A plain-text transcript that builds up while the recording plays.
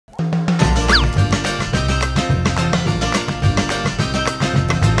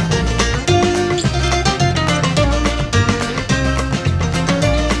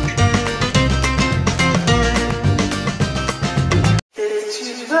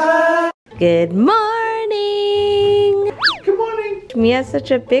Good morning. Good morning. Mia's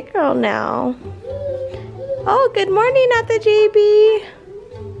such a big girl now. Oh, good morning at the JB.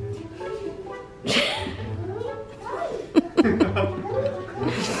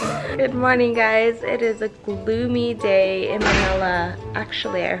 Good morning, guys. It is a gloomy day in Manila.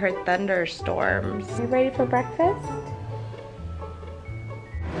 Actually, I heard thunderstorms. You ready for breakfast?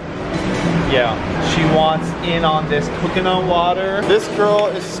 Yeah, she wants in on this coconut water. This girl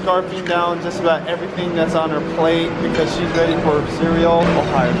is scarfing down just about everything that's on her plate because she's ready for cereal.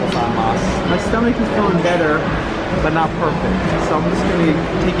 Ohio gozaimasu. My stomach is feeling better, but not perfect. So I'm just gonna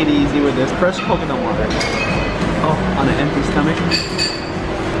take it easy with this fresh coconut water. Oh, on an empty stomach.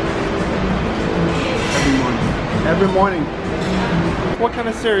 Every morning. What kind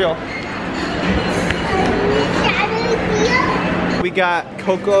of cereal? We got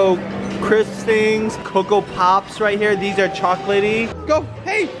Cocoa Crisp things, Cocoa Pops right here. These are chocolatey. Go,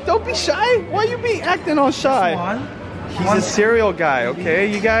 hey, don't be shy. Why you be acting all shy? He's a cereal guy, okay,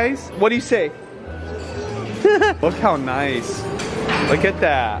 you guys? What do you say? Look how nice. Look at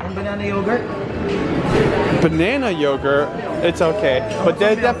that. Banana yogurt? Banana yogurt? It's okay. But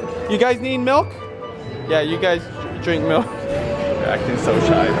you guys need milk? Yeah, you guys drink milk. You're acting so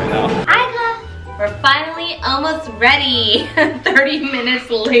shy right now. We're finally almost ready. 30 minutes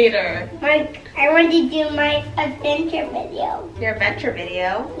later. I want to do my adventure video. Your adventure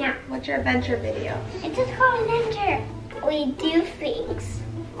video? Yeah. What's your adventure video? It's just called adventure. We do things.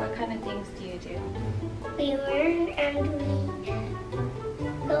 What kind of things do you do? We learn and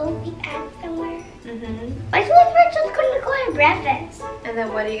we act somewhere. Mm-hmm. I thought we're just going to go to breakfast. And then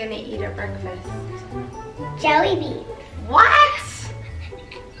what are you going to eat at breakfast? Jelly beans. What?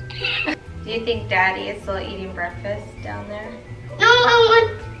 Do you think Daddy is still eating breakfast down there? No, I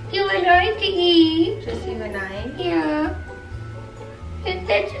want you and I to eat. Just you and I? Yeah. It's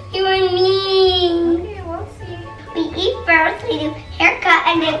just you and me. Okay, we'll see. We eat first, we do haircut,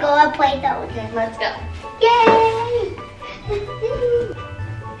 and then go and play those. Okay, let's go. Yay!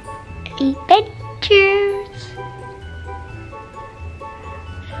 Adventures.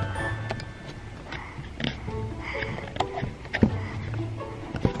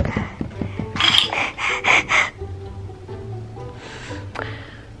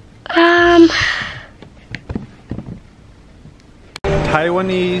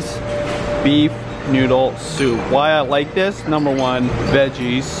 Taiwanese beef noodle soup. Why I like this? Number one,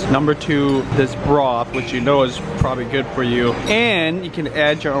 veggies. Number two, this broth, which you know is probably good for you. And you can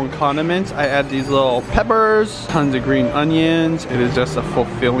add your own condiments. I add these little peppers, tons of green onions. It is just a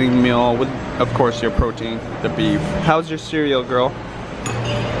fulfilling meal with, of course, your protein, the beef. How's your cereal, girl?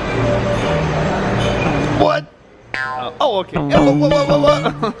 What? Oh, okay. You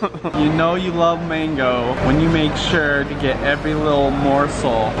know you love mango when you make sure to get every little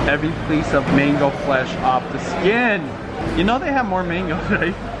morsel, every piece of mango flesh off the skin. You know they have more mangoes,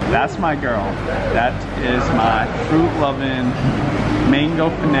 right? That's my girl. That is my fruit-loving, mango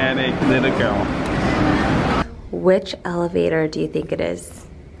fanatic little girl. Which elevator do you think it is?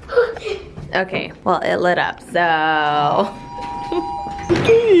 Okay, well, it lit up, so...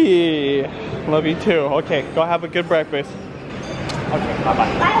 Hey, love you too. Okay, go have a good breakfast. Okay,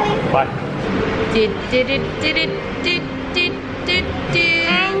 bye-bye. Bye.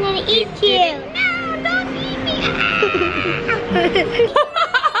 I'm gonna eat you. No, don't eat me.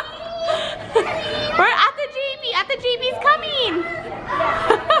 We're at the JB. At the JB's coming.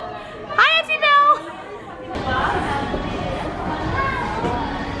 Hi, Auntie Belle.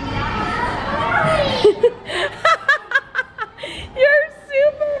 You're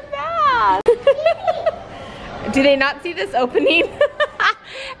super fast. Do they not see this opening?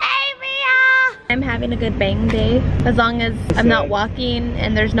 Hey, Mia! I'm having a good bang day. As long as I'm not walking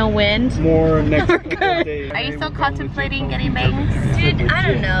and there's no wind. More next We're good. Are you still contemplating getting bangs? Dude, I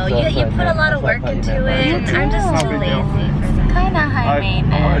don't know. You put a lot of work into it. I'm just too lazy. It's kind of high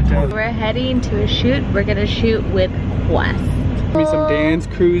maintenance. We're heading to a shoot. We're going to shoot with Quest. Me some dance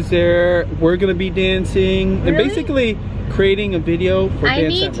crews there. We're going to be dancing. And basically creating a video for dance. I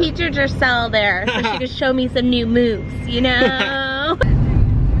need teacher Giselle there so she can show me some new moves, you know?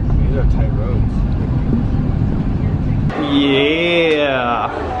 These are tight roads. Yeah.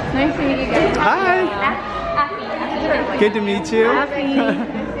 Nice to meet you guys. Hi. Happy. Good to meet you.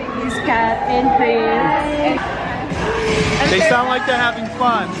 He's Kat and Chris. They sound like they're having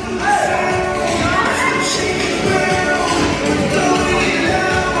fun.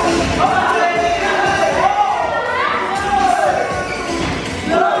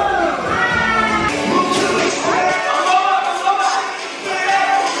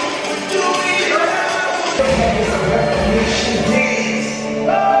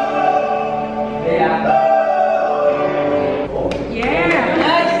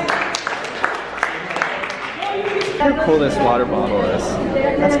 water bottle is.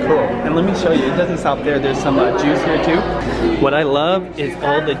 That's cool. And let me show you, it doesn't stop there. There's some juice here too. What I love is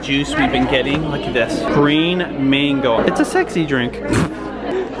all the juice we've been getting. Look at this. Green mango. It's a sexy drink. Did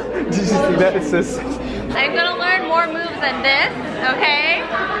you see that? It says I'm gonna learn more moves than this, okay?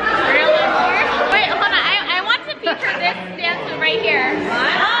 We're gonna learn more. Wait, hold on. I want to feature this dance move right here. Can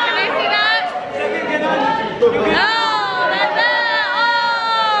I see that? Oh, that's it.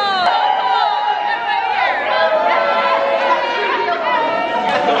 Oh, so cool. Come right here.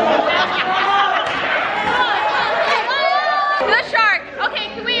 The shark. Okay,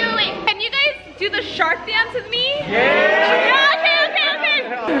 wait. Can you guys do the shark dance with me? Yeah, okay.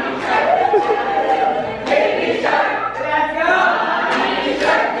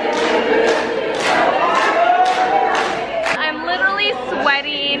 I'm literally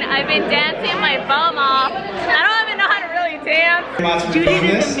sweating. I've been dancing my bum off. I don't even know how to really dance. Judy did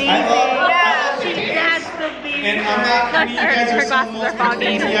amazing. She danced amazing. And I'm not, I mean, you guys are so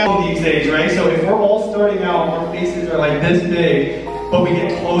foggy. These days, right? So if we're all starting out, our faces are like this big, but we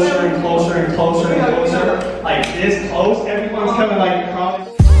get closer and closer and closer and closer, like this close, everyone's coming like across.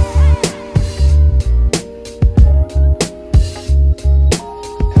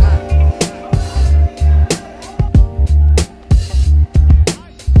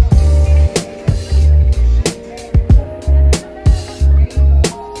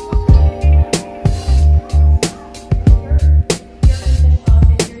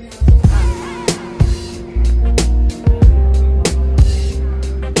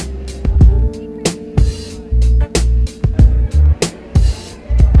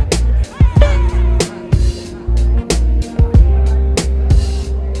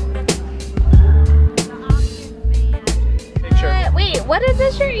 What is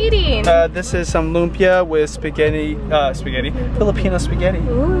this you're eating? This is some lumpia with spaghetti, Filipino spaghetti.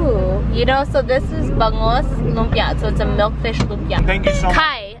 Ooh, you know, so this is bangos lumpia, so it's a milkfish lumpia. Thank you so much.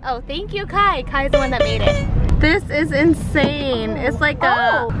 Kai, oh thank you Kai. Kai's the one that made it. This is insane. It's like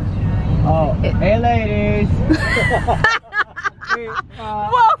a... Oh, hey ladies.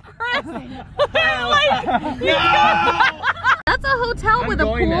 Whoa, Chris! That's a hotel with a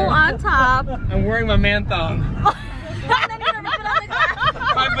pool on top. I'm wearing my man thong.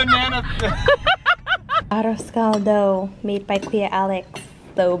 My banana. Arroz caldo made by Kuya Alex.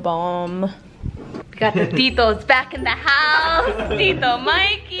 So bomb. We got the Titos back in the house. Tito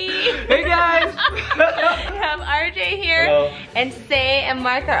Mikey. Hey guys. We have RJ here. Hello. And Say and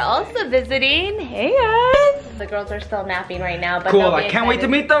Mark are also visiting. Hey guys. The girls are still napping right now, but cool. I can't wait to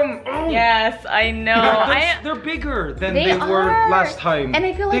meet them. Oh. Yes, I know. They're bigger than they were last time. And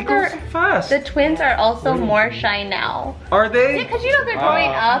I feel like they go fast. The twins are also more shy now. Are they? Because you know they're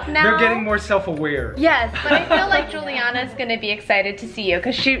growing up now. They're getting more self-aware. Yes, but I feel like Juliana's gonna be excited to see you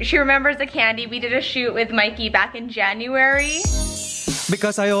because she remembers the candy. We did a shoot with Mikey back in January.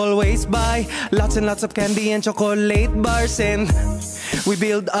 Because I always buy lots and lots of candy and chocolate bars, and we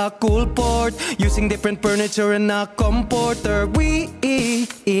build a cool port using different furniture and a comforter. We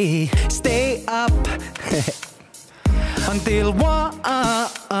stay up until 1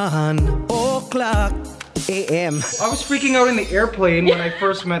 o'clock a.m. I was freaking out in the airplane when I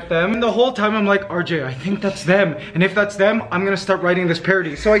first met them. And the whole time I'm like, RJ, I think that's them. And if that's them, I'm gonna start writing this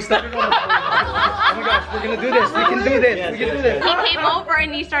parody. So I started on the plane. Oh my gosh, we're gonna do this. We can do this. We can do this. He came over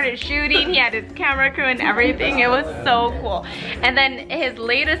and he started shooting. He had his camera crew and everything. It was so cool. And then his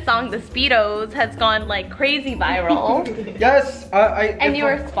latest song, The Speedos, has gone like crazy viral. Yes, And you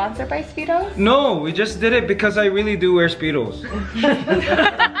were sponsored by Speedos? No, we just did it because I really do wear Speedos.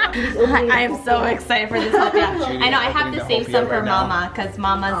 I am so excited for this whole thing. I know I have to save some for Mama because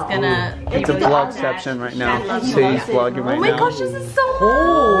Mama's gonna. It's a vlogception right now. So he's vlogging right now. Oh my gosh, this is so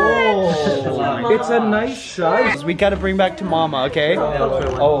much. It's a nice size. We gotta bring back to Mama, okay?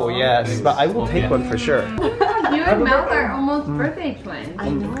 Oh yes, but I will take one for sure. You and Mel are almost birthday twins. I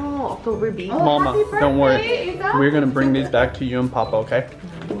know, October baby. Mama, don't worry. We're gonna bring these back to you and Papa, okay?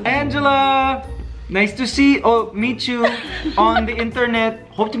 Angela! Nice to meet you on the internet.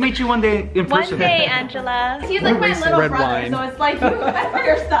 Hope to meet you one day in person. One day, Angela. He's like my little Red brother, wine. so it's like you fend for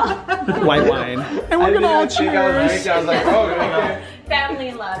yourself. White wine. And we're gonna all cheers. I was like, oh, okay.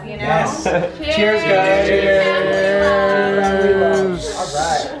 Family love, you know? Yes. Cheers. Cheers, guys. Cheers. All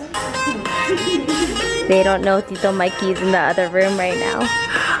right. They don't know Tito Mikey's in the other room right now.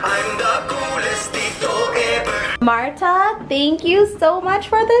 I'm the coolest Tito ever. Marta, thank you so much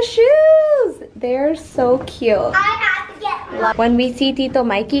for the shoes. They're so cute. I have to get one. When we see Tito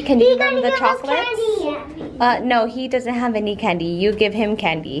Mikey, can you give him the chocolates? Candy. No, he doesn't have any candy. You give him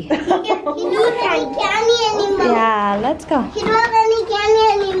candy. He don't have any candy anymore. Yeah, let's go. He don't have any candy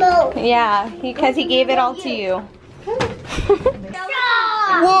anymore. Yeah, because he gave it all to you.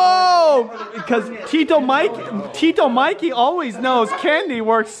 Whoa! Because Tito Mikey always knows candy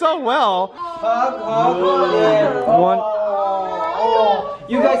works so well. One.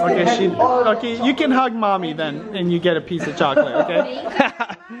 You guys Okay, you can hug mommy then, and you get a piece of chocolate, okay?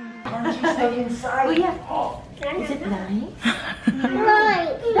 Is it nice?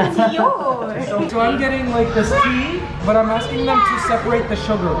 That's yours. So I'm getting like this tea, but I'm asking them to separate the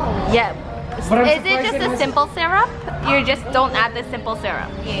sugar. Yeah. But Is it just a simple syrup? You just don't add the simple syrup?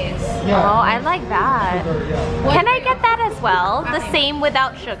 Yes. Yeah. Oh, I like that. Can I get that as well? The same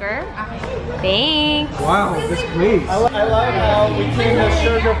without sugar? Thanks. Wow, this place. I love how we came to a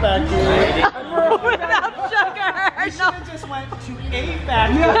sugar factory. Without sugar. We should have just went to a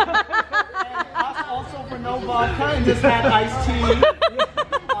factory. And us also for no vodka and just had iced tea.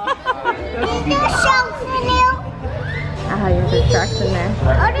 Ah, there's a shark in there.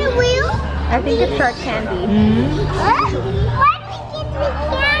 Are they real? I think it's shark candy. Why do we get the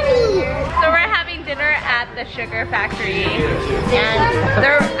candy? So we're having dinner at the sugar factory, and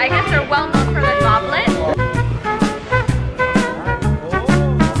I guess they're well known for the goblet.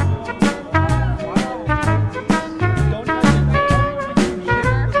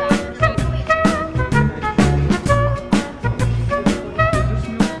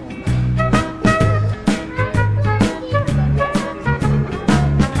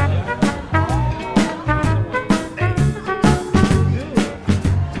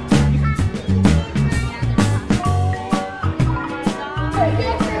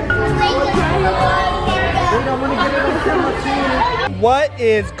 What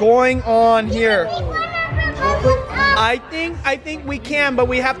is going on here? I think we can, but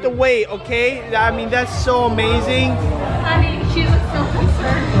we have to wait, okay? I mean, that's so amazing. Honey, she was so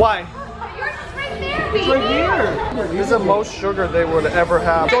concerned. Why? Yours is right there, baby. It's right here. This is the most sugar they would ever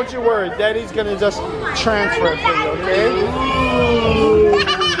have. Don't you worry, Daddy's gonna just transfer it for you, okay?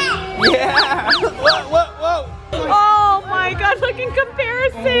 Yeah. Whoa. Oh my god, look in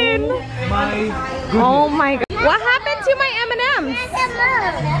comparison. My goodness. Oh my god. What happened to my M&Ms?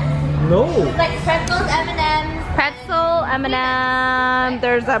 No. Like pretzels, M&Ms. Pretzel, M&M,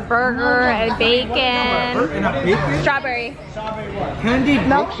 there's a burger, and bacon, And a bacon? strawberry, Candy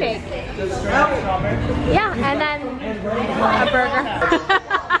milkshake. Yeah, and then a burger.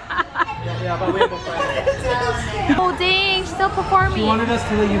 Oh dang, she's still She performing. wanted us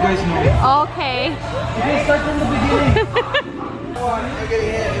to let you guys know. Okay. Okay, start from the beginning.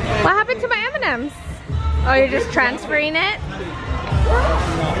 What happened to my M&Ms? Oh, you're just transferring it?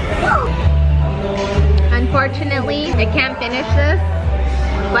 Unfortunately, I can't finish this.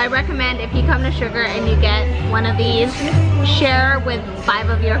 But I recommend if you come to Sugar and you get one of these, share with 5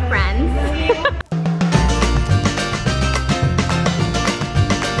 of your friends.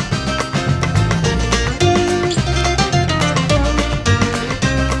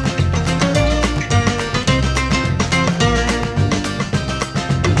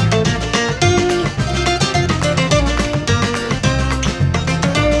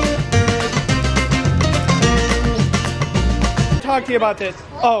 Talk to you about this.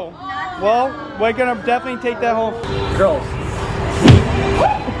 Oh, well, we're gonna definitely take that home. Girls.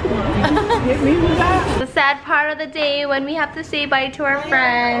 The sad part of the day when we have to say bye to our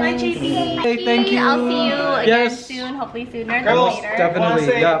friends. Hey, thank you. I'll see you again Yes. soon, hopefully sooner than Girls, later.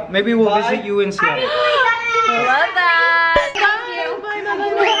 Definitely, yeah. Maybe we'll visit you in Seattle. Love that. Thank you. Bye,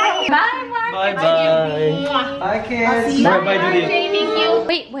 Mark. Bye-bye. Bye, kids. Bye, Judy. Thank you.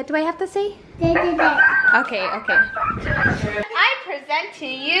 Wait, what do I have to say? Okay. I present to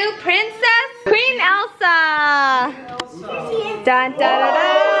you Princess Queen Elsa. Dun, dun, dun,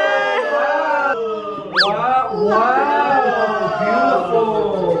 dun. Wow,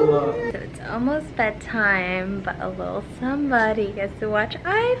 beautiful. So it's almost bedtime, but a little somebody gets to watch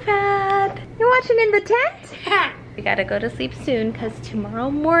iPad. You watching in the tent? We gotta go to sleep soon because tomorrow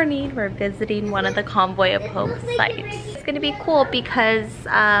morning we're visiting one of the Convoy of Hope sites. It's gonna be cool because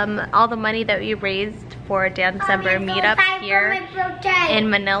all the money that we raised for December meetup here in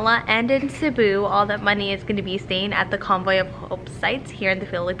Manila and in Cebu, all that money is gonna be staying at the Convoy of Hope sites here in the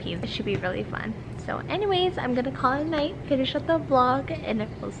Philippines. It should be really fun. So anyways, I'm gonna call it a night, finish up the vlog, and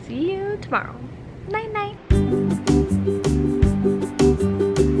we'll see you tomorrow. Night night.